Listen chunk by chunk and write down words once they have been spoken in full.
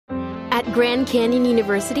At Grand Canyon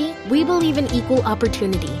University, we believe in equal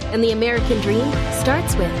opportunity, and the American dream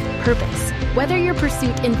starts with purpose. Whether your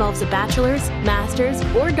pursuit involves a bachelor's, master's,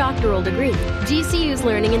 or doctoral degree, GCU's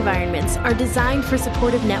learning environments are designed for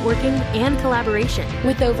supportive networking and collaboration.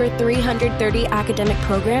 With over 330 academic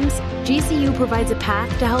programs, GCU provides a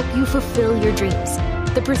path to help you fulfill your dreams.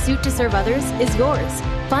 The pursuit to serve others is yours.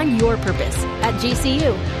 Find your purpose at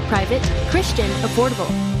GCU. Private, Christian,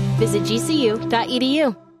 affordable. Visit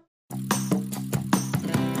gcu.edu.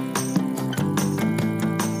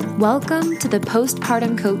 Welcome to the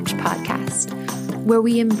Postpartum Coach podcast, where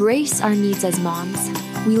we embrace our needs as moms,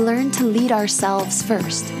 we learn to lead ourselves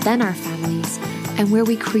first, then our families, and where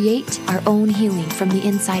we create our own healing from the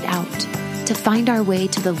inside out to find our way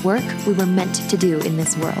to the work we were meant to do in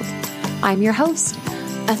this world. I'm your host,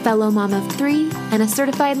 a fellow mom of 3 and a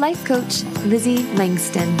certified life coach, Lizzie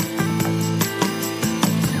Langston.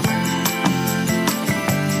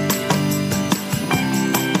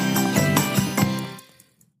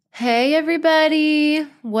 Hey everybody,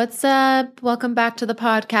 what's up? Welcome back to the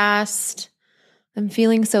podcast. I'm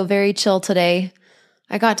feeling so very chill today.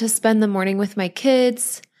 I got to spend the morning with my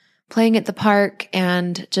kids, playing at the park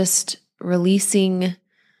and just releasing,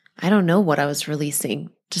 I don't know what I was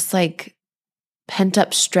releasing, just like pent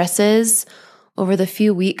up stresses over the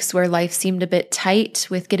few weeks where life seemed a bit tight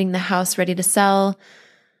with getting the house ready to sell.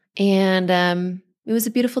 And it was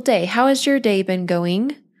a beautiful day. How has your day been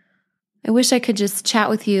going? I wish I could just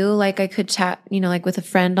chat with you like I could chat, like with a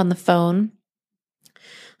friend on the phone.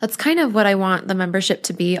 That's kind of what I want the membership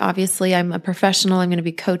to be. Obviously, I'm a professional. I'm going to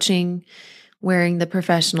be coaching, wearing the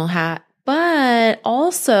professional hat. But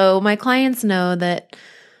also, my clients know that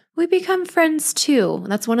we become friends too.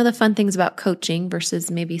 That's one of the fun things about coaching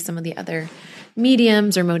versus maybe some of the other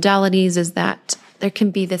mediums or modalities is that there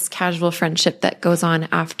can be this casual friendship that goes on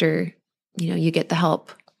after, you get the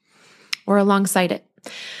help or alongside it.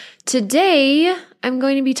 Today, I'm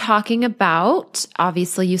going to be talking about,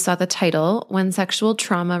 obviously you saw the title, When Sexual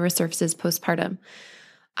Trauma Resurfaces Postpartum.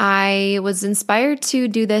 I was inspired to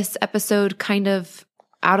do this episode kind of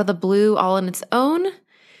out of the blue, all on its own.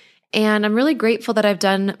 And I'm really grateful that I've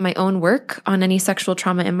done my own work on any sexual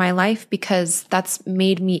trauma in my life because that's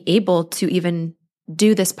made me able to even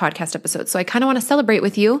do this podcast episode. So I kind of want to celebrate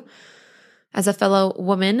with you as a fellow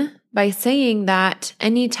woman by saying that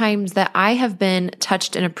any times that I have been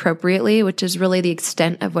touched inappropriately, which is really the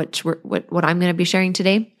extent of what I'm going to be sharing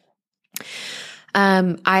today,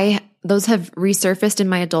 those have resurfaced in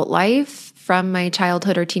my adult life from my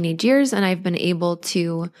childhood or teenage years, and I've been able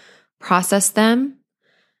to process them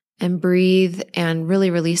and breathe and really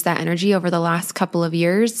release that energy over the last couple of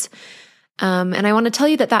years. And I want to tell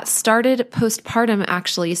you that started postpartum,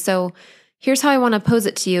 actually. So here's how I want to pose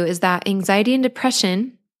it to you is that anxiety and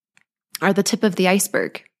depression are the tip of the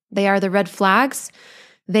iceberg. They are the red flags.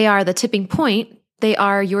 They are the tipping point. They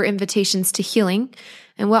are your invitations to healing.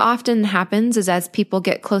 And what often happens is as people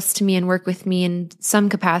get close to me and work with me in some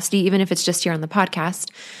capacity, even if it's just here on the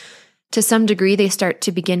podcast, to some degree, they start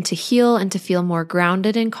to begin to heal and to feel more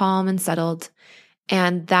grounded and calm and settled.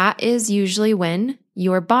 And that is usually when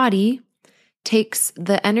your body takes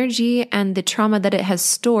the energy and the trauma that it has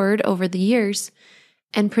stored over the years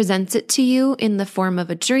and presents it to you in the form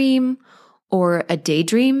of a dream or a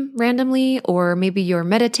daydream randomly, or maybe you're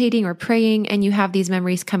meditating or praying and you have these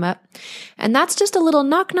memories come up. And that's just a little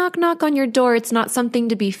knock, knock, knock on your door. It's not something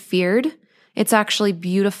to be feared. It's actually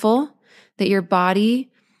beautiful that your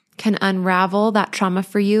body can unravel that trauma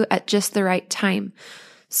for you at just the right time.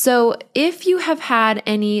 So if you have had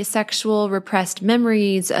any sexual repressed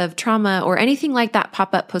memories of trauma or anything like that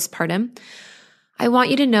pop up postpartum, I want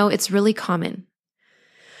you to know it's really common.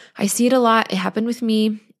 I see it a lot. It happened with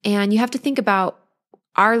me. And you have to think about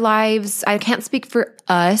our lives. I can't speak for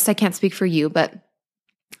us. I can't speak for you, but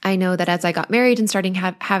I know that as I got married and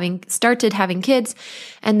started having kids,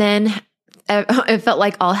 and then it felt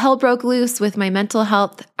like all hell broke loose with my mental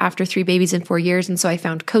health after 3 babies in 4 years. And so I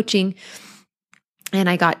found coaching and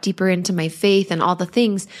I got deeper into my faith and all the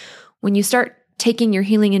things. When you start taking your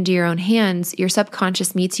healing into your own hands, your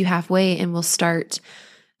subconscious meets you halfway and will start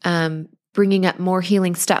bringing up more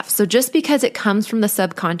healing stuff. So just because it comes from the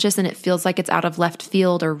subconscious and it feels like it's out of left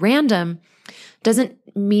field or random doesn't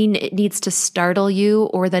mean it needs to startle you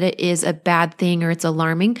or that it is a bad thing or it's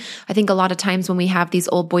alarming. I think a lot of times when we have these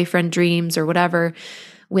old boyfriend dreams or whatever,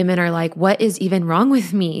 women are like, what is even wrong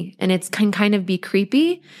with me? And it can kind of be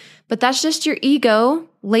creepy, but that's just your ego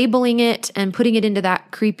labeling it and putting it into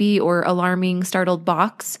that creepy or alarming, startled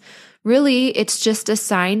box. Really, it's just a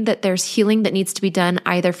sign that there's healing that needs to be done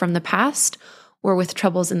either from the past or with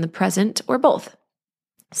troubles in the present or both.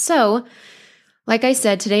 So Like I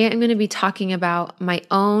said, today I'm going to be talking about my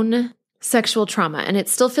own sexual trauma. And it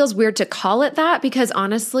still feels weird to call it that because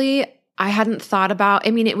honestly, I hadn't thought about,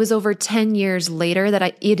 it was over 10 years later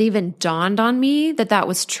that it even dawned on me that that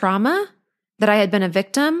was trauma, that I had been a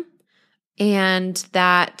victim, and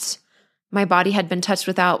that my body had been touched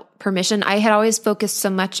without permission. I had always focused so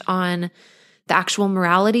much on the actual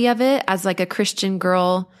morality of it as like a Christian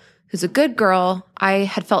girl who's a good girl. I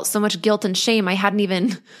had felt so much guilt and shame. I hadn't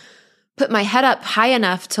even put my head up high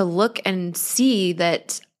enough to look and see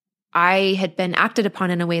that I had been acted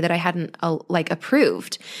upon in a way that I hadn't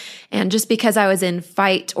approved. And just because I was in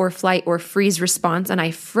fight or flight or freeze response and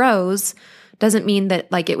I froze doesn't mean that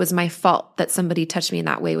it was my fault that somebody touched me in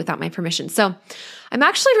that way without my permission. So I'm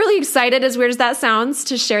actually really excited, as weird as that sounds,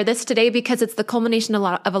 to share this today because it's the culmination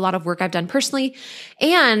of a lot of work I've done personally.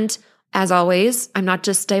 And as always, I'm not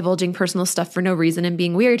just divulging personal stuff for no reason and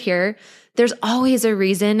being weird here. There's always a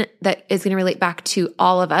reason that is going to relate back to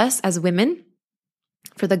all of us as women,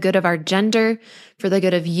 for the good of our gender, for the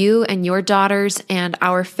good of you and your daughters and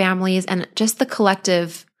our families, and just the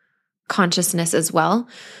collective consciousness as well.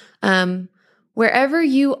 Wherever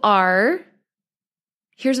you are,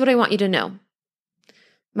 here's what I want you to know.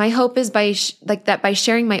 My hope is by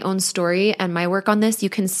sharing my own story and my work on this, you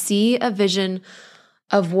can see a vision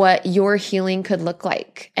of what your healing could look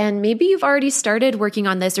like. And maybe you've already started working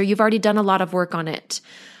on this or you've already done a lot of work on it.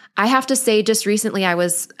 I have to say, just recently I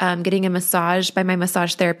was getting a massage by my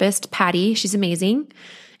massage therapist, Patty. She's amazing.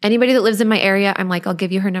 Anybody that lives in my area, I'm like, I'll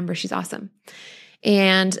give you her number. She's awesome.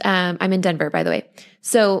 And I'm in Denver, by the way.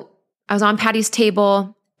 So I was on Patty's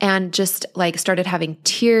table and just started having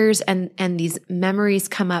tears and these memories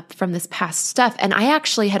come up from this past stuff. And I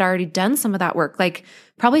actually had already done some of that work,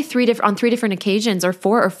 probably on 3 different occasions or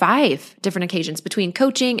 4 or 5 different occasions between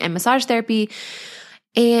coaching and massage therapy.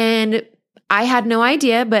 And I had no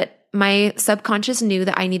idea, but my subconscious knew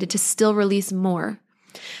that I needed to still release more.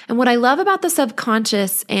 And what I love about the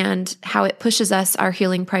subconscious and how it pushes us our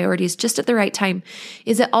healing priorities just at the right time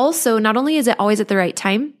is it also, not only is it always at the right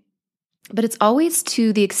time, but it's always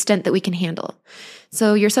to the extent that we can handle.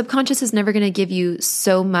 So your subconscious is never going to give you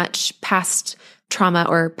so much past trauma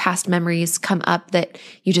or past memories come up that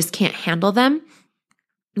you just can't handle them.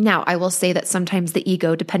 Now, I will say that sometimes the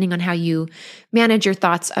ego, depending on how you manage your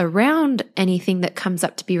thoughts around anything that comes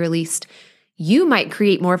up to be released, you might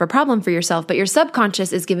create more of a problem for yourself, but your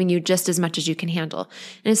subconscious is giving you just as much as you can handle.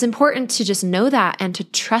 And it's important to just know that and to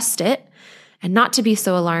trust it and not to be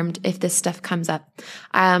so alarmed if this stuff comes up.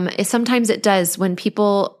 Sometimes it does when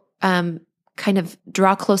people kind of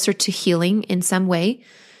draw closer to healing in some way,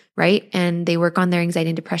 right? And they work on their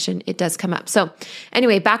anxiety and depression, it does come up. So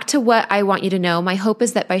anyway, back to what I want you to know. My hope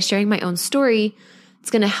is that by sharing my own story,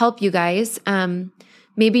 it's going to help you guys.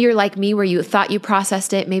 Maybe you're like me where you thought you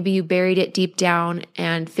processed it. Maybe you buried it deep down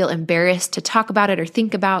and feel embarrassed to talk about it or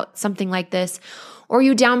think about something like this. Or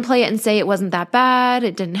you downplay it and say it wasn't that bad,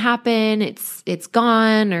 it didn't happen, it's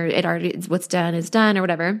gone, or what's done is done, or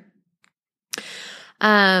whatever.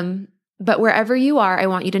 But wherever you are, I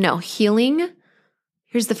want you to know healing.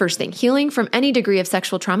 Here's the first thing. Healing from any degree of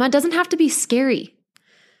sexual trauma doesn't have to be scary.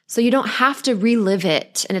 So you don't have to relive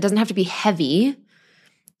it, and it doesn't have to be heavy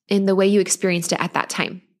in the way you experienced it at that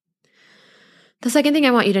time. The second thing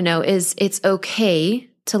I want you to know is it's okay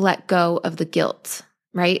to let go of the guilt,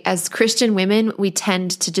 right? As Christian women, we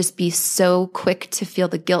tend to just be so quick to feel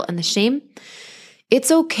the guilt and the shame.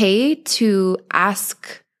 It's okay to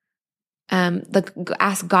ask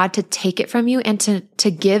God to take it from you and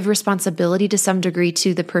to give responsibility to some degree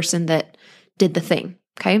to the person that did the thing,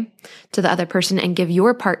 okay? To the other person, and give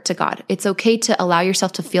your part to God. It's okay to allow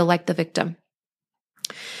yourself to feel like the victim.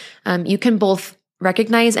 You can both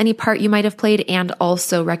recognize any part you might have played and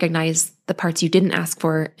also recognize the parts you didn't ask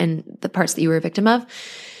for and the parts that you were a victim of.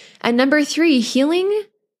 And number 3, healing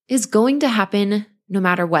is going to happen no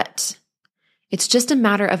matter what. It's just a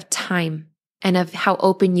matter of time and of how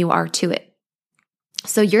open you are to it.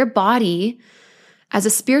 So your body, as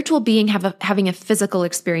a spiritual being having a physical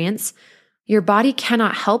experience, your body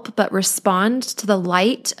cannot help but respond to the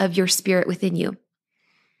light of your spirit within you.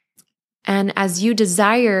 And as you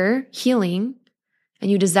desire healing, and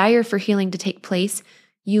you desire for healing to take place,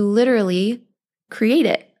 you literally create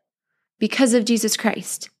it because of Jesus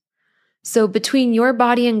Christ. So between your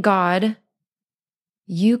body and God,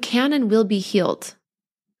 you can and will be healed.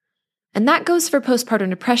 And that goes for postpartum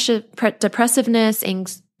depressiveness,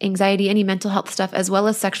 anxiety, any mental health stuff, as well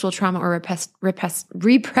as sexual trauma or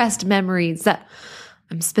repressed memories.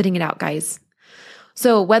 I'm spitting it out, guys.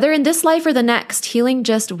 So whether in this life or the next, healing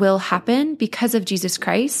just will happen because of Jesus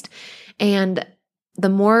Christ. And the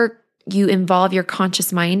more you involve your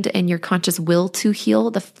conscious mind and your conscious will to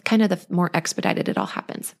heal, the more expedited it all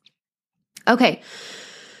happens. Okay.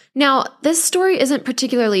 Now, this story isn't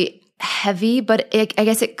particularly heavy, but I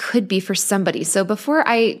guess it could be for somebody. So before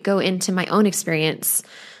I go into my own experience,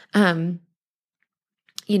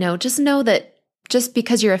 just know that just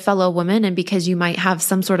because you're a fellow woman and because you might have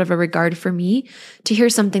some sort of a regard for me, to hear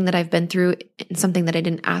something that I've been through and something that I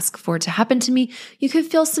didn't ask for to happen to me, you could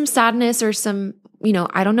feel some sadness or some,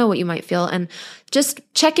 I don't know what you might feel. And just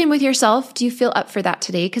check in with yourself. Do you feel up for that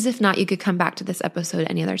today? Because if not, you could come back to this episode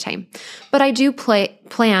any other time. But I do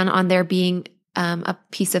plan on there being a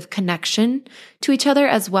piece of connection to each other,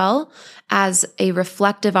 as well as a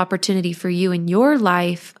reflective opportunity for you in your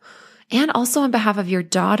life, and also on behalf of your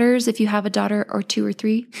daughters, if you have a daughter or 2 or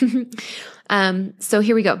 3. So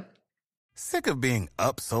here we go. Sick of being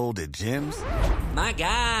upsold at gyms? My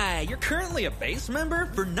guy, you're currently a base member.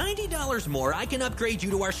 For $90 more, I can upgrade you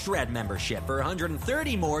to our Shred membership. For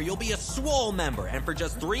 $130 more, you'll be a Swole member. And for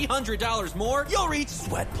just $300 more, you'll reach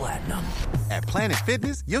Sweat Platinum. At Planet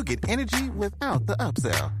Fitness, you'll get energy without the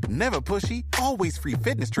upsell. Never pushy, always free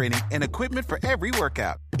fitness training and equipment for every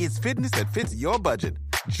workout. It's fitness that fits your budget.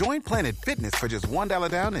 Join Planet Fitness for just $1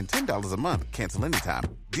 down and $10 a month. Cancel anytime.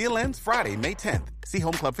 Deal ends Friday, May 10th. See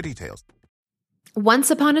Home Club for details.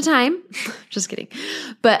 Once upon a time, just kidding,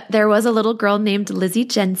 but there was a little girl named Lizzie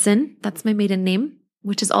Jensen. That's my maiden name,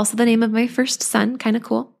 which is also the name of my first son. Kind of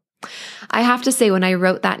cool. I have to say, when I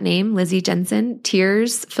wrote that name, Lizzie Jensen,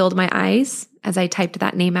 tears filled my eyes as I typed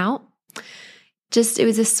that name out. It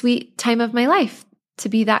was a sweet time of my life to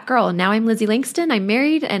be that girl. Now I'm Lizzie Langston. I'm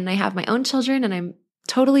married and I have my own children, and I'm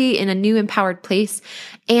totally in a new empowered place.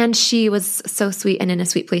 And she was so sweet and in a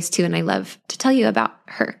sweet place too. And I love to tell you about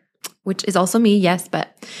her, which is also me, yes,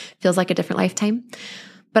 but feels like a different lifetime.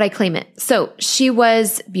 But I claim it. So she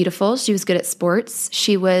was beautiful. She was good at sports.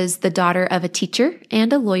 She was the daughter of a teacher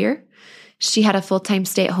and a lawyer. She had a full-time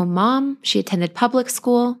stay-at-home mom. She attended public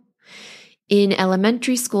school. In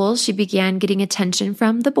elementary school, she began getting attention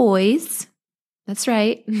from the boys. That's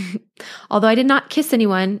right. Although I did not kiss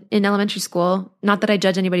anyone in elementary school, not that I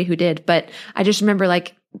judge anybody who did, but I just remember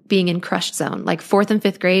being in crush zone, 4th and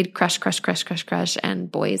 5th grade, crush,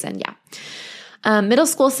 and boys. And yeah. Middle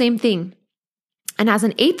school, same thing. And as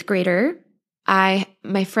an 8th grader,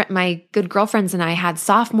 my good girlfriends and I had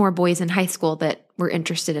sophomore boys in high school that were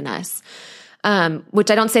interested in us.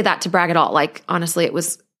 Which I don't say that to brag at all. Honestly,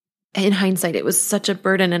 in hindsight, it was such a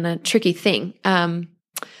burden and a tricky thing.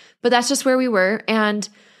 But that's just where we were. And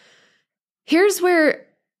here's where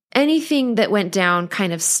anything that went down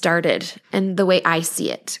kind of started, and the way I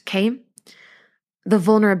see it, okay? The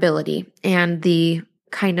vulnerability, and the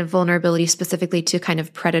kind of vulnerability specifically to kind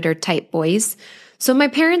of predator type boys. So my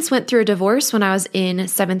parents went through a divorce when I was in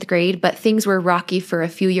 7th grade, but things were rocky for a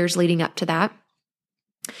few years leading up to that.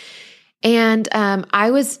 And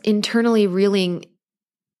I was internally reeling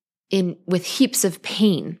with heaps of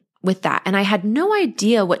pain with that. And I had no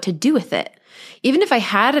idea what to do with it. Even if I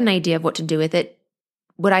had an idea of what to do with it,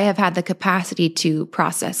 would I have had the capacity to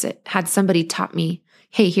process it? Had somebody taught me,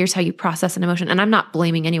 hey, here's how you process an emotion. And I'm not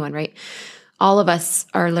blaming anyone, right? All of us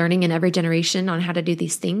are learning in every generation on how to do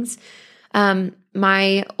these things.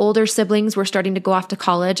 My older siblings were starting to go off to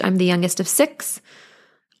college. I'm the youngest of 6.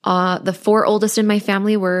 The 4 oldest in my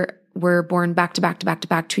family were born back to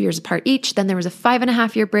back, 2 years apart each. Then there was a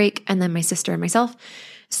 5.5-year break, and then my sister and myself.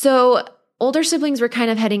 So older siblings were kind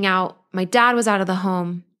of heading out. My dad was out of the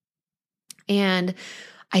home. And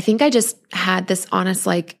I think I just had this honest,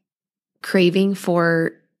 craving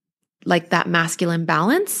for that masculine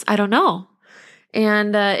balance. I don't know.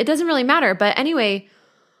 And it doesn't really matter. But anyway,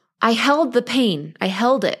 I held the pain. I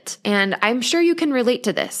held it. And I'm sure you can relate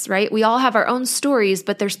to this, right? We all have our own stories,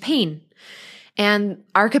 but there's pain. And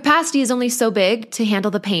our capacity is only so big to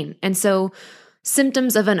handle the pain. And so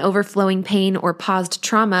symptoms of an overflowing pain or paused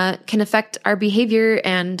trauma can affect our behavior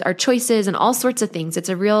and our choices and all sorts of things. It's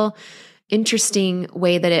a real interesting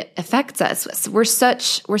way that it affects us. We're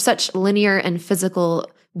such linear and physical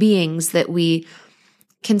beings that we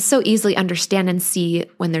can so easily understand and see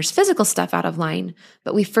when there's physical stuff out of line,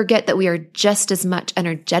 but we forget that we are just as much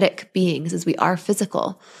energetic beings as we are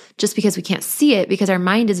physical, just because we can't see it because our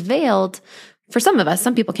mind is veiled. For some of us,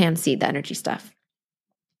 some people can see the energy stuff,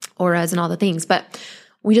 auras and all the things, but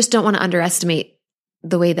we just don't want to underestimate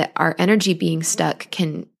the way that our energy being stuck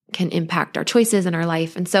can impact our choices in our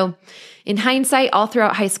life. And so in hindsight, all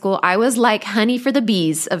throughout high school, I was like honey for the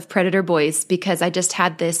bees of predator boys because I just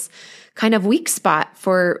had this kind of weak spot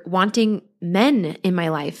for wanting men in my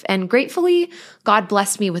life. And gratefully, God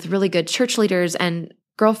blessed me with really good church leaders and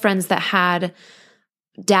girlfriends that had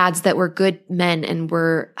dads that were good men and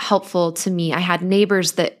were helpful to me. I had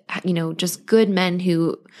neighbors that, just good men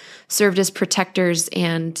who served as protectors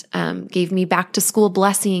and gave me back to school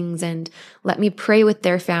blessings and let me pray with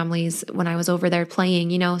their families when I was over there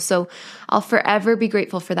playing, so I'll forever be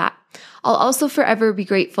grateful for that. I'll also forever be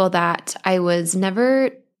grateful that I was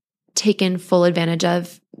never taken full advantage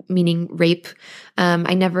of, meaning rape.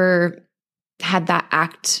 I never had that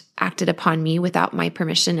acted upon me without my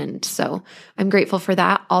permission. And so I'm grateful for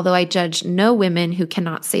that. Although I judge no women who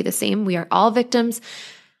cannot say the same. We are all victims.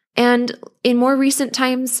 And in more recent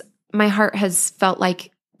times, my heart has felt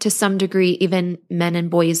like to some degree, even men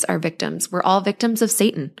and boys are victims. We're all victims of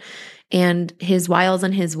Satan and his wiles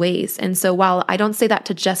and his ways. And so while I don't say that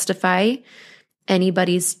to justify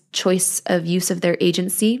anybody's choice of use of their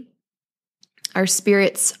agency, our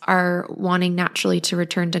spirits are wanting naturally to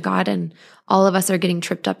return to God, and all of us are getting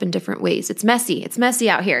tripped up in different ways. It's messy. It's messy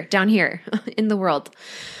out here, down here in the world.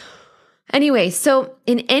 Anyway, so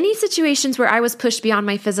in any situations where I was pushed beyond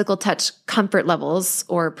my physical touch comfort levels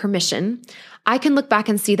or permission, I can look back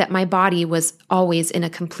and see that my body was always in a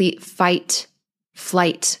complete fight,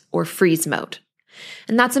 flight, or freeze mode.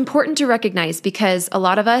 And that's important to recognize because a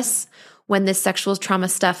lot of us, when this sexual trauma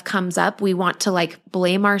stuff comes up, we want to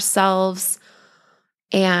blame ourselves.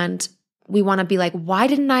 And we want to be like, why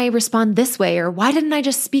didn't I respond this way? Or why didn't I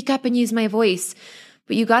just speak up and use my voice?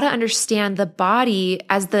 But you got to understand the body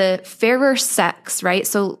as the fairer sex, right?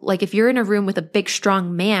 So if you're in a room with a big,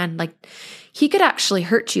 strong man, he could actually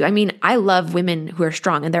hurt you. I mean, I love women who are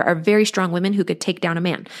strong, and there are very strong women who could take down a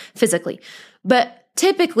man physically. But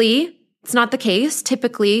typically, it's not the case.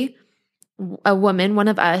 Typically, a woman, one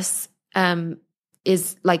of us,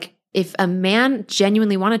 is if a man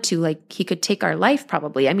genuinely wanted to, he could take our life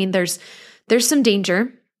probably. I mean, there's some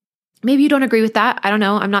danger. Maybe you don't agree with that. I don't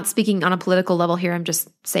know. I'm not speaking on a political level here. I'm just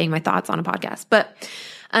saying my thoughts on a podcast. But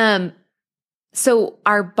so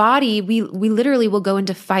our body, we literally will go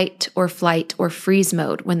into fight or flight or freeze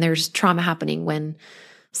mode when there's trauma happening, when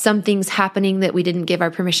something's happening that we didn't give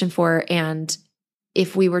our permission for. And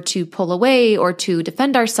if we were to pull away or to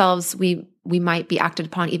defend ourselves, we might be acted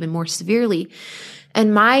upon even more severely.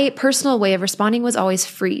 And my personal way of responding was always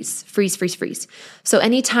freeze. So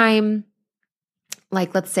anytime,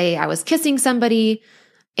 let's say I was kissing somebody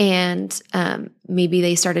and maybe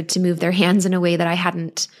they started to move their hands in a way that I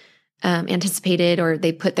hadn't anticipated, or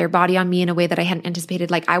they put their body on me in a way that I hadn't anticipated,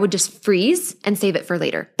 I would just freeze and save it for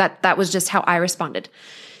later. That was just how I responded.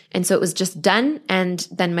 And so it was just done. And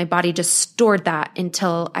then my body just stored that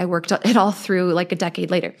until I worked it all through a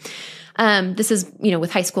decade later. This is,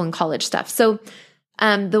 with high school and college stuff. So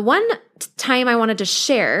the one time I wanted to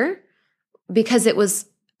share, because it was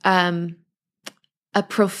a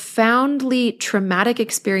profoundly traumatic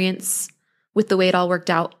experience with the way it all worked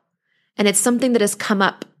out, and it's something that has come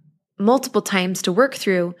up multiple times to work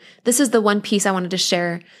through. This is the one piece I wanted to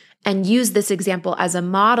share and use this example as a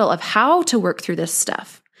model of how to work through this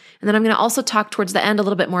stuff. And then I'm going to also talk towards the end a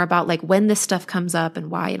little bit more about when this stuff comes up and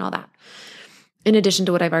why and all that, in addition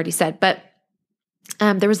to what I've already said. But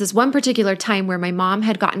there was this one particular time where my mom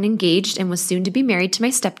had gotten engaged and was soon to be married to my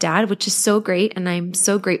stepdad, which is so great. And I'm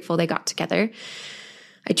so grateful they got together.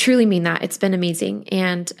 I truly mean that. It's been amazing.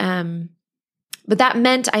 And, but that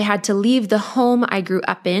meant I had to leave the home I grew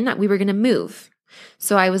up in. We were going to move.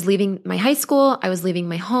 So I was leaving my high school. I was leaving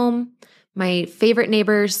my home, my favorite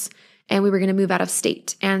neighbors, and we were going to move out of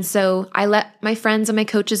state. And so I let my friends and my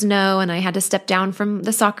coaches know, and I had to step down from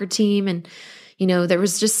the soccer team. And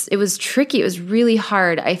it was tricky. It was really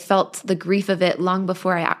hard. I felt the grief of it long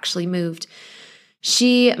before I actually moved.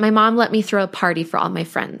 My mom let me throw a party for all my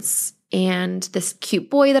friends. And this cute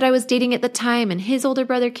boy that I was dating at the time and his older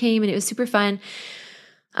brother came, and it was super fun.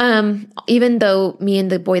 Even though me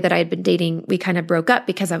and the boy that I had been dating, we kind of broke up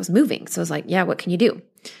because I was moving. So I was like, yeah, what can you do?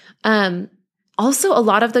 Also, a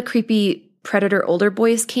lot of the creepy predator older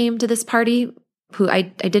boys came to this party who I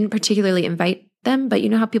didn't particularly invite them, but you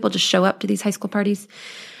know how people just show up to these high school parties,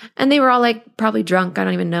 and they were all probably drunk. I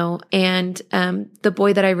don't even know. And the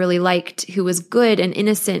boy that I really liked, who was good and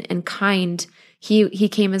innocent and kind, he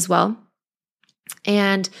came as well.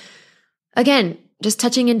 And again, just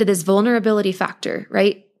touching into this vulnerability factor,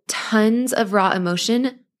 right? Tons of raw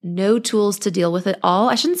emotion, no tools to deal with it all.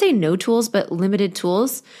 I shouldn't say no tools, but limited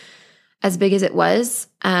tools, as big as it was.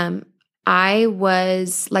 I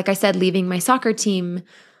was, like I said, leaving my soccer team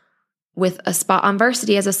with a spot on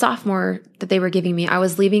varsity as a sophomore that they were giving me. I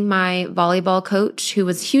was leaving my volleyball coach, who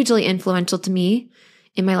was hugely influential to me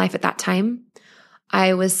in my life at that time.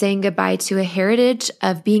 I was saying goodbye to a heritage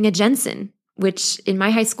of being a Jensen, which in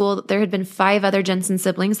my high school, there had been 5 other Jensen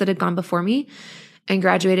siblings that had gone before me. and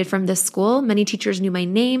graduated from this school. Many teachers knew my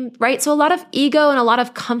name, right? So a lot of ego and a lot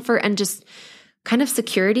of comfort and just kind of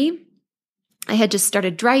security. I had just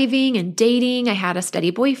started driving and dating. I had a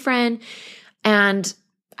steady boyfriend, and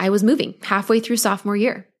I was moving halfway through sophomore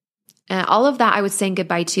year. All of that I was saying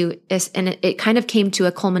goodbye to, and it kind of came to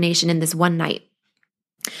a culmination in this one night.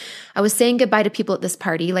 I was saying goodbye to people at this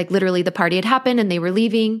party, like literally the party had happened and they were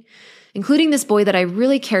leaving, including this boy that I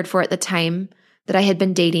really cared for at the time that I had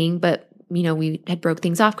been dating, but we had broke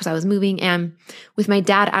things off because I was moving. And with my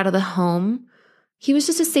dad out of the home, he was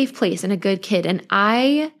just a safe place and a good kid. And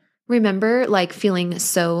I remember like feeling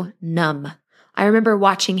so numb. I remember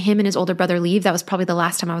watching him and his older brother leave. That was probably the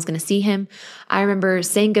last time I was going to see him. I remember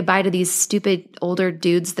saying goodbye to these stupid older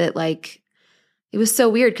dudes that like, it was so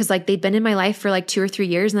weird because like they'd been in my life for like 2 or 3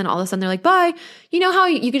 years, and then all of a sudden they're like, bye. You know how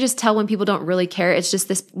you could just tell when people don't really care? It's just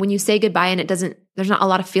this, when you say goodbye and there's not a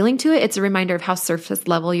lot of feeling to it. It's a reminder of how surface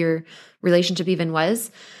level your relationship even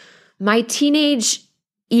was. My teenage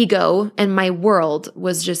ego and my world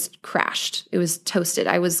was just crashed. It was toasted.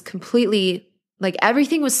 I was completely like,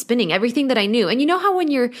 everything was spinning, everything that I knew. And you know how when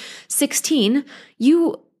you're 16,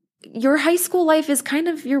 your high school life is kind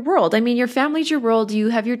of your world. I mean, your family's your world. You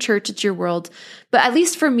have your church, it's your world. But at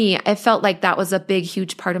least for me, I felt like that was a big,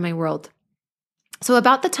 huge part of my world. So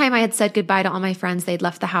about the time I had said goodbye to all my friends, they'd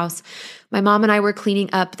left the house, my mom and I were cleaning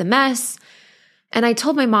up the mess. And I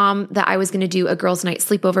told my mom that I was going to do a girls' night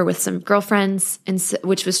sleepover with some girlfriends,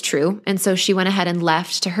 which was true. And so she went ahead and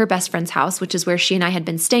left to her best friend's house, which is where she and I had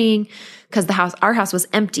been staying, because our house was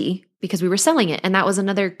empty because we were selling it. And that was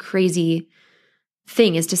another crazy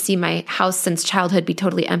thing, is to see my house since childhood be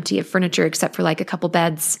totally empty of furniture except for like a couple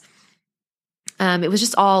beds. It was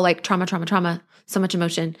just all like trauma, so much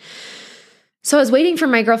emotion. So I was waiting for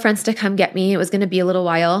my girlfriends to come get me. It was going to be a little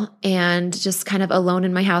while, and just kind of alone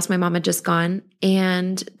in my house. My mom had just gone.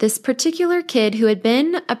 And this particular kid who had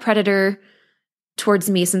been a predator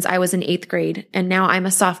towards me since I was in 8th grade, and now I'm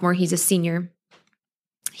a sophomore, he's a senior.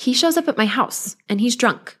 He shows up at my house and he's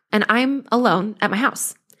drunk, and I'm alone at my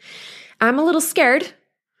house. I'm a little scared,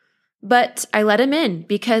 but I let him in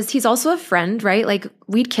because he's also a friend, right? Like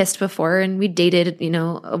we'd kissed before and we'd dated,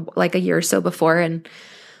 like a year or so before. And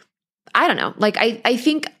I don't know, like I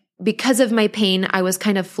think because of my pain, I was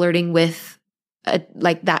kind of flirting with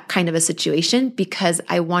like that kind of a situation because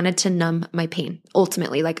I wanted to numb my pain.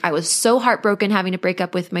 Ultimately, like I was so heartbroken having to break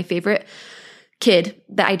up with my favorite kid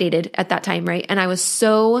that I dated at that time, right? And I was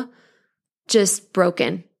so just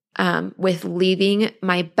broken with leaving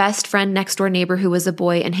my best friend, next door neighbor who was a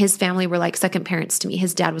boy, and his family were like second parents to me.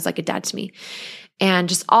 His dad was like a dad to me, and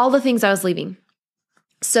just all the things I was leaving.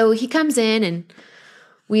 So he comes in and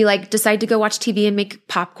we like decide to go watch TV and make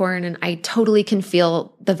popcorn, and I totally can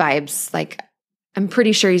feel the vibes. Like I'm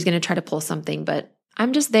pretty sure he's going to try to pull something, but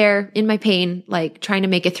I'm just there in my pain, like trying to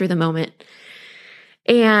make it through the moment.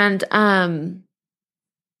 And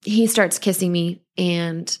he starts kissing me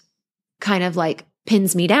and kind of like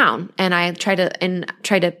pins me down, and I try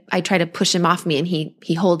to push him off me, and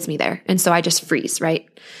he holds me there. And so I just freeze, right?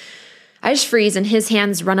 I just freeze, and his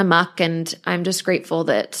hands run amok, and I'm just grateful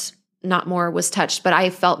that not more was touched, but I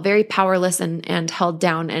felt very powerless and held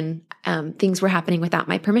down, and things were happening without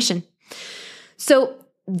my permission. So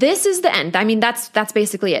this is the end. I mean, that's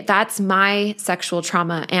basically it. That's my sexual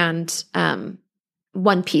trauma, and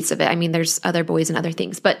one piece of it. I mean, there's other boys and other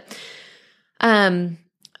things, but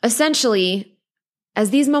essentially, as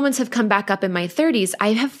these moments have come back up in my 30s,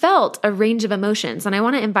 I have felt a range of emotions, and I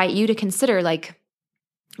want to invite you to consider, like,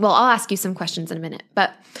 well, I'll ask you some questions in a minute,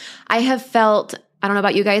 but I have felt, I don't know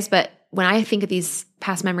about you guys, but when I think of these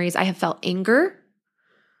past memories, I have felt anger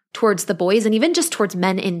towards the boys and even just towards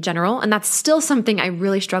men in general. And that's still something I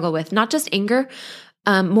really struggle with. Not just anger,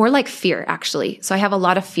 more like fear, actually. So I have a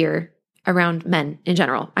lot of fear around men in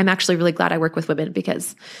general. I'm actually really glad I work with women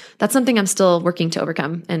because that's something I'm still working to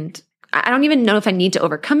overcome. And I don't even know if I need to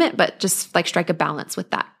overcome it, but just like strike a balance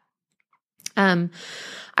with that.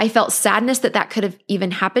 I felt sadness that could have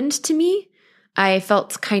even happened to me. I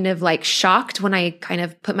felt kind of like shocked when I kind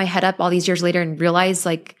of put my head up all these years later and realized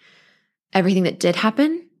like everything that did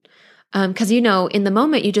happen. Because, in the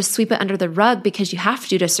moment, you just sweep it under the rug because you have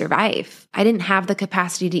to survive. I didn't have the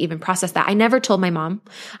capacity to even process that. I never told my mom.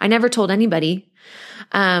 I never told anybody.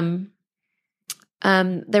 I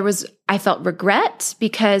felt regret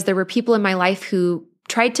because there were people in my life who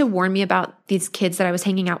tried to warn me about these kids that I was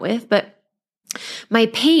hanging out with, but my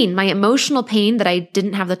pain, my emotional pain that I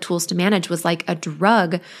didn't have the tools to manage was like a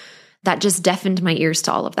drug that just deafened my ears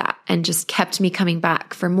to all of that and just kept me coming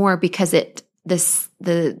back for more because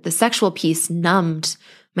the sexual piece numbed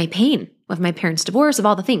my pain of my parents' divorce, of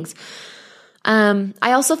all the things.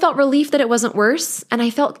 I also felt relief that it wasn't worse, and I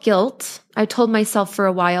felt guilt. I told myself for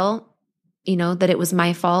a while, that it was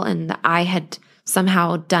my fault and that I had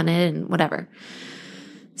somehow done it and whatever.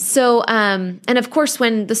 So, and of course,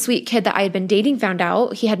 when the sweet kid that I had been dating found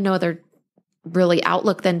out, he had no other really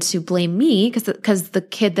outlook than to blame me because the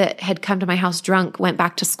kid that had come to my house drunk went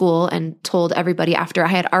back to school and told everybody after I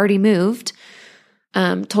had already moved,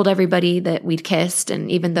 told everybody that we'd kissed.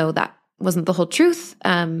 And even though that wasn't the whole truth,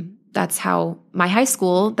 that's how my high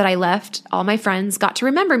school that I left, all my friends got to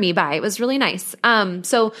remember me by. It was really nice.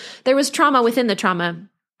 So there was trauma within the trauma,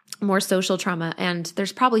 more social trauma. And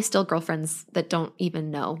there's probably still girlfriends that don't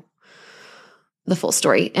even know the full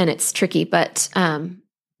story, and it's tricky, but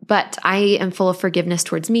I am full of forgiveness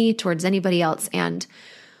towards me, towards anybody else. And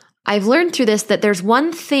I've learned through this that there's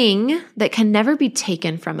one thing that can never be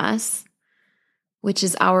taken from us, which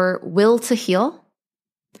is our will to heal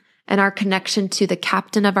and our connection to the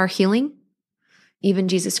captain of our healing, even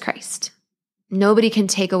Jesus Christ. Nobody can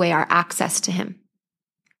take away our access to him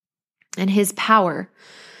and his power,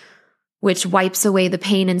 which wipes away the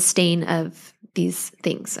pain and stain of these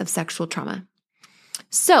things, of sexual trauma.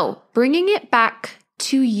 So bringing it back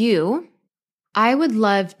to you, I would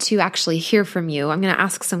love to actually hear from you. I'm going to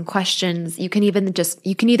ask some questions. You can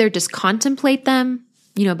either just contemplate them,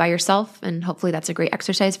 by yourself, and hopefully that's a great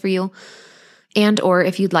exercise for you. And, or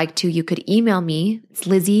if you'd like to, you could email me. It's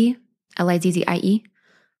Lizzie, Lizzie,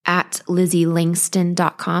 at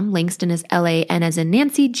LizzieLangston.com. Langston is LAN as in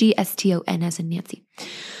Nancy, GSTON as in Nancy.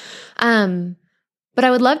 But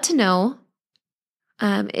I would love to know,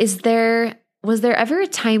 was there ever a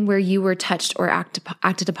time where you were touched or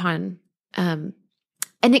acted upon? And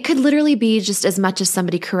it could literally be just as much as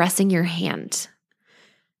somebody caressing your hand,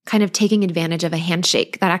 kind of taking advantage of a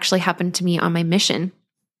handshake. That actually happened to me on my mission.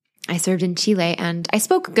 I served in Chile and I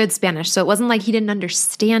spoke good Spanish, so it wasn't like he didn't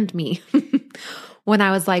understand me when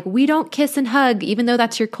I was like, we don't kiss and hug, even though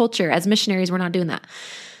that's your culture. As missionaries, we're not doing that.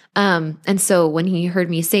 And so when he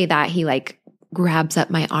heard me say that, he grabs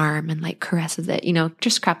up my arm and caresses it,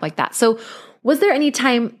 just crap like that. So was there any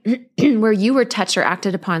time where you were touched or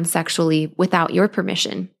acted upon sexually without your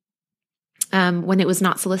permission? When it was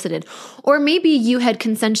not solicited, or maybe you had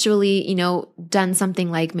consensually, done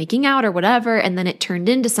something like making out or whatever, and then it turned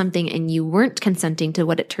into something and you weren't consenting to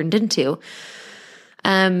what it turned into.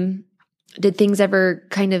 Did things ever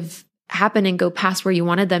kind of happen and go past where you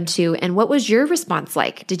wanted them to? And what was your response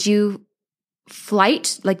like? Did you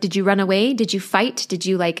flight? Did you run away? Did you fight? Did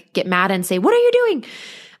you get mad and say, "What are you doing?"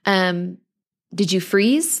 Did you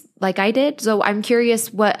freeze like I did? So I'm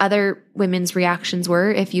curious what other women's reactions were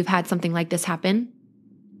if you've had something like this happen.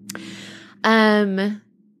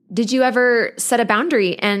 Did you ever set a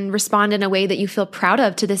boundary and respond in a way that you feel proud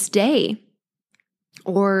of to this day?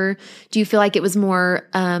 Or do you feel like it was more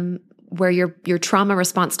where your trauma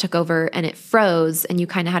response took over and it froze and you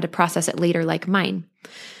kind of had to process it later like mine?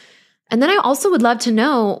 And then I also would love to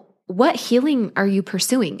know, what healing are you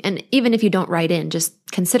pursuing? And even if you don't write in, just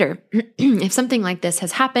consider if something like this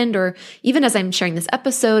has happened, or even as I'm sharing this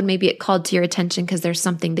episode, maybe it called to your attention because there's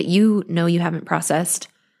something that you haven't processed.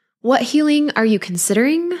 What healing are you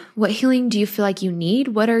considering? What healing do you feel like you need?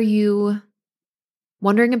 What are you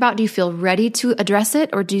wondering about? Do you feel ready to address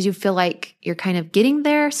it, or do you feel like you're kind of getting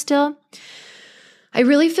there still? I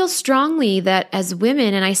really feel strongly that as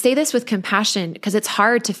women, and I say this with compassion because it's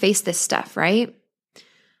hard to face this stuff, right?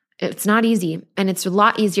 It's not easy, and it's a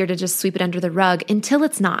lot easier to just sweep it under the rug until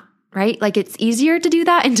it's not, right? It's easier to do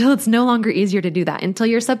that until it's no longer easier to do that, until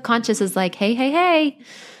your subconscious is like, hey,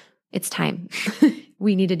 it's time.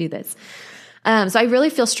 We need to do this. So I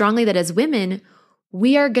really feel strongly that as women,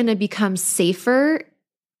 we are going to become safer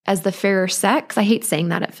as the fairer sex. I hate saying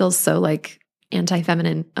that. It feels so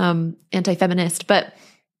anti-feminist, but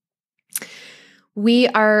we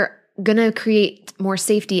are going to create more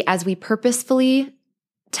safety as we purposefully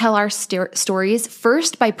tell our stories,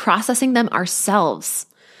 first by processing them ourselves,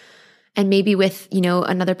 and maybe with,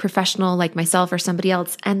 another professional like myself or somebody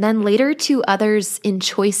else, and then later to others in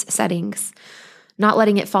choice settings, not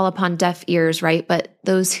letting it fall upon deaf ears, right? But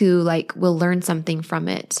those who will learn something from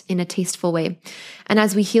it in a tasteful way. And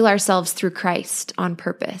as we heal ourselves through Christ on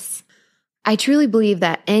purpose, I truly believe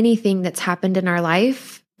that anything that's happened in our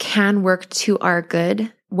life can work to our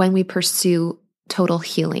good when we pursue total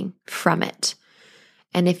healing from it.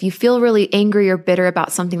 And if you feel really angry or bitter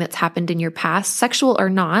about something that's happened in your past, sexual or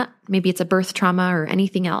not, maybe it's a birth trauma or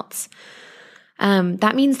anything else,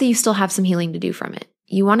 that means that you still have some healing to do from it.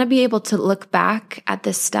 You want to be able to look back at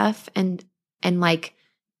this stuff and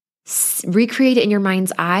recreate it in your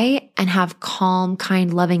mind's eye and have calm,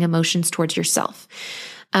 kind, loving emotions towards yourself.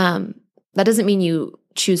 that doesn't mean you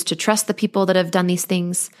choose to trust the people that have done these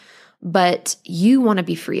things, but you want to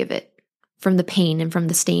be free of it, from the pain and from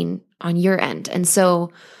the stain on your end. And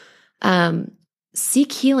so,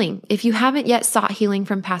 seek healing. If you haven't yet sought healing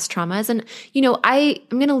from past traumas, and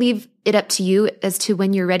I'm going to leave it up to you as to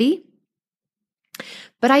when you're ready.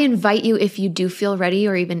 But I invite you, if you do feel ready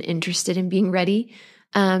or even interested in being ready,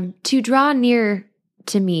 to draw near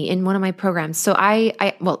to me in one of my programs. So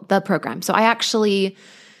the program. So I actually,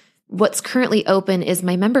 what's currently open is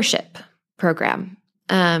my membership program.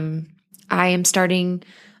 I am starting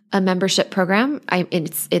a membership program.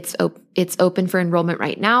 It's open for enrollment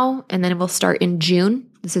right now, and then it will start in June.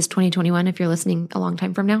 This is 2021 if you're listening a long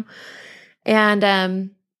time from now.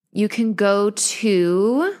 And you can go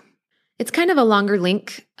to, it's kind of a longer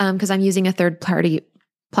link because I'm using a third-party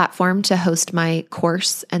platform to host my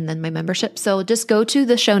course and then my membership. So just go to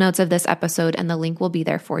the show notes of this episode and the link will be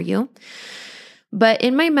there for you. But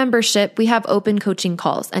in my membership, we have open coaching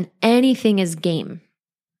calls and anything is game.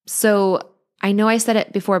 So I know I said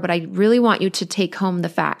it before, but I really want you to take home the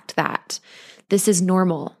fact that this is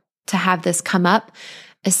normal to have this come up,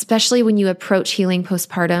 especially when you approach healing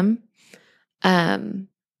postpartum.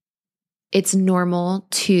 It's normal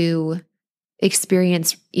to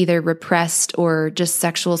experience either repressed or just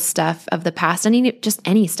sexual stuff of the past, just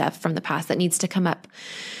any stuff from the past that needs to come up.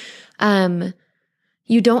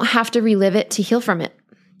 You don't have to relive it to heal from it.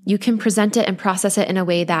 You can present it and process it in a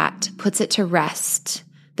way that puts it to rest,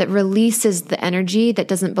 that releases the energy that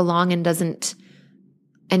doesn't belong and doesn't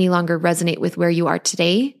any longer resonate with where you are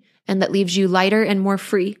today, and that leaves you lighter and more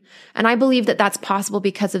free. And I believe that that's possible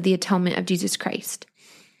because of the atonement of Jesus Christ.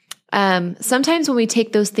 Sometimes when we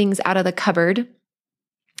take those things out of the cupboard,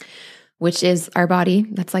 which is our body,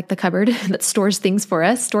 that's like the cupboard that stores things for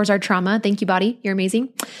us, stores our trauma. Thank you, body. You're amazing.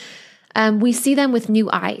 We see them with new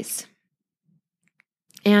eyes.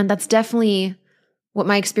 And that's definitely what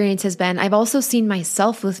my experience has been. I've also seen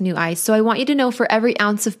myself with new eyes. So I want you to know, for every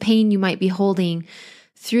ounce of pain you might be holding,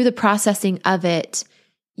 through the processing of it,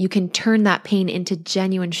 you can turn that pain into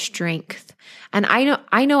genuine strength. And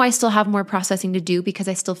I know I still have more processing to do because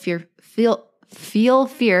I still feel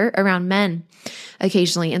fear around men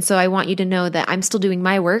occasionally. And so I want you to know that I'm still doing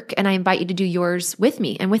my work, and I invite you to do yours with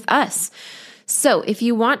me and with us. So if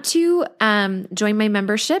you want to join my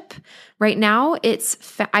membership right now,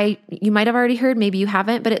 you might have already heard, maybe you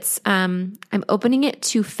haven't, but I'm opening it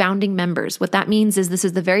to founding members. What that means is this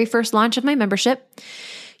is the very first launch of my membership.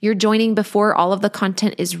 You're joining before all of the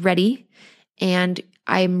content is ready, and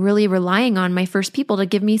I'm really relying on my first people to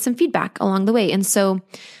give me some feedback along the way. And so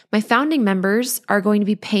my founding members are going to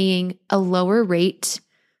be paying a lower rate,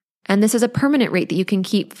 and this is a permanent rate that you can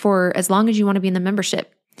keep for as long as you want to be in the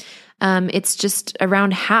membership. It's just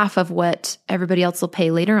around half of what everybody else will pay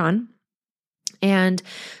later on. And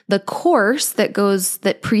the course that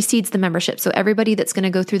precedes the membership, so everybody that's going to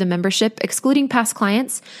go through the membership, excluding past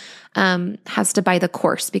clients, has to buy the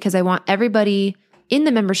course, because I want everybody in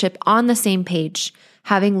the membership on the same page,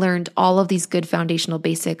 having learned all of these good foundational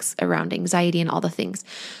basics around anxiety and all the things.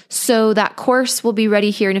 So that course will be ready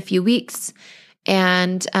here in a few weeks.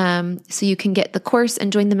 And so you can get the course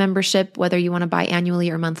and join the membership, whether you want to buy annually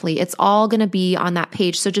or monthly. It's all going to be on that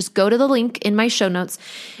page. So just go to the link in my show notes.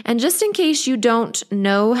 And just in case you don't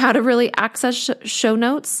know how to really access show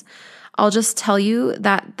notes, I'll just tell you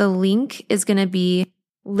that the link is going to be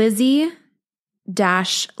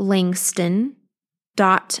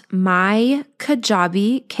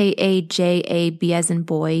Lizzie-Langston.mykajabi, K-A-J-A-B as in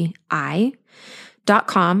boy,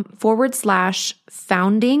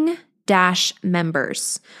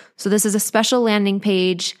 I.com/founding-members. So this is a special landing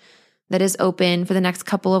page that is open for the next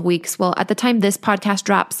couple of weeks. Well, at the time this podcast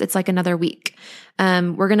drops, it's like another week.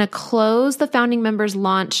 We're going to close the founding members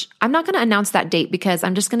launch. I'm not going to announce that date because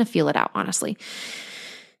I'm just going to feel it out, honestly,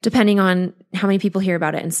 depending on how many people hear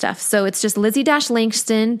about it and stuff. So it's just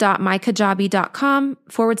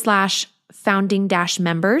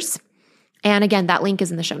Lizzie-Langston.mykajabi.com/founding-members. And again, that link is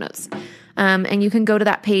in the show notes. And you can go to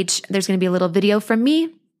that page. There's going to be a little video from me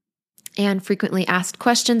and frequently asked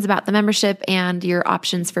questions about the membership and your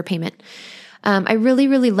options for payment. I really,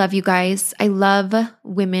 really love you guys. I love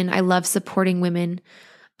women. I love supporting women.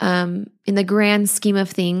 In the grand scheme of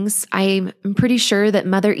things, I'm pretty sure that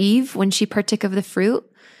Mother Eve, when she partook of the fruit,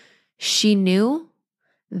 she knew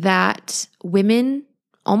that women,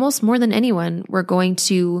 almost more than anyone, were going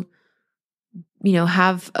to,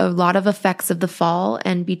 have a lot of effects of the fall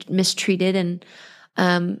and be mistreated. And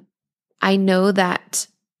I know that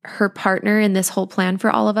her partner in this whole plan for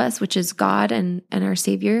all of us, which is God and our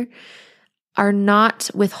Savior, are not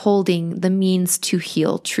withholding the means to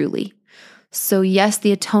heal truly. So yes,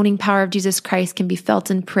 the atoning power of Jesus Christ can be felt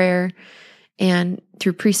in prayer And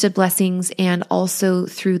through priesthood blessings and also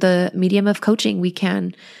through the medium of coaching, we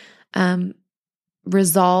can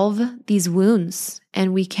resolve these wounds,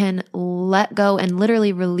 and we can let go and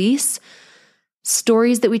literally release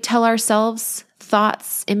stories that we tell ourselves,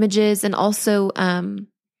 thoughts, images, and also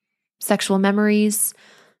sexual memories,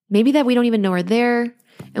 maybe that we don't even know are there.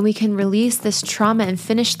 And we can release this trauma and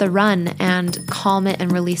finish the run and calm it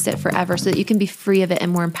and release it forever so that you can be free of it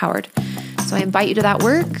and more empowered. So I invite you to that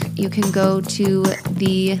work. You can go to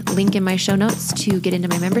the link in my show notes to get into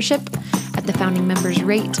my membership at the founding members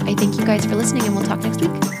rate. I thank you guys for listening, and we'll talk next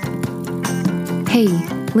week. Hey,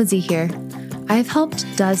 Lizzie here. I've helped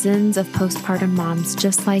dozens of postpartum moms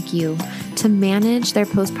just like you to manage their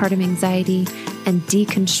postpartum anxiety and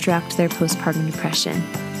deconstruct their postpartum depression.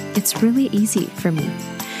 It's really easy for me.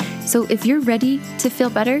 So if you're ready to feel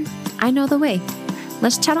better, I know the way.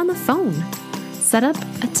 Let's chat on the phone. Set up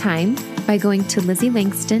a time by going to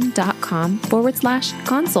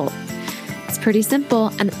LizzieLangston.com/consult. It's pretty simple,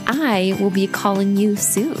 and I will be calling you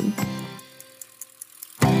soon.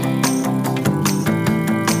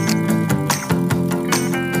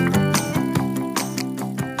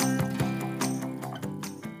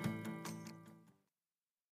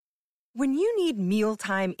 When you need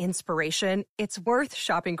mealtime inspiration, it's worth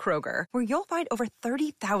shopping Kroger, where you'll find over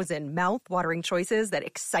 30,000 mouth-watering choices that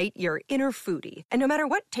excite your inner foodie. And no matter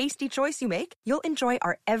what tasty choice you make, you'll enjoy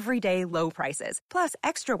our everyday low prices, plus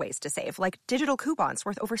extra ways to save, like digital coupons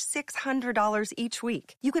worth over $600 each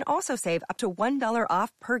week. You can also save up to $1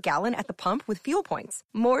 off per gallon at the pump with fuel points.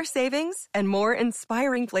 More savings and more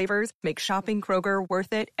inspiring flavors make shopping Kroger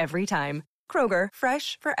worth it every time. Kroger,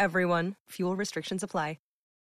 fresh for everyone. Fuel restrictions apply.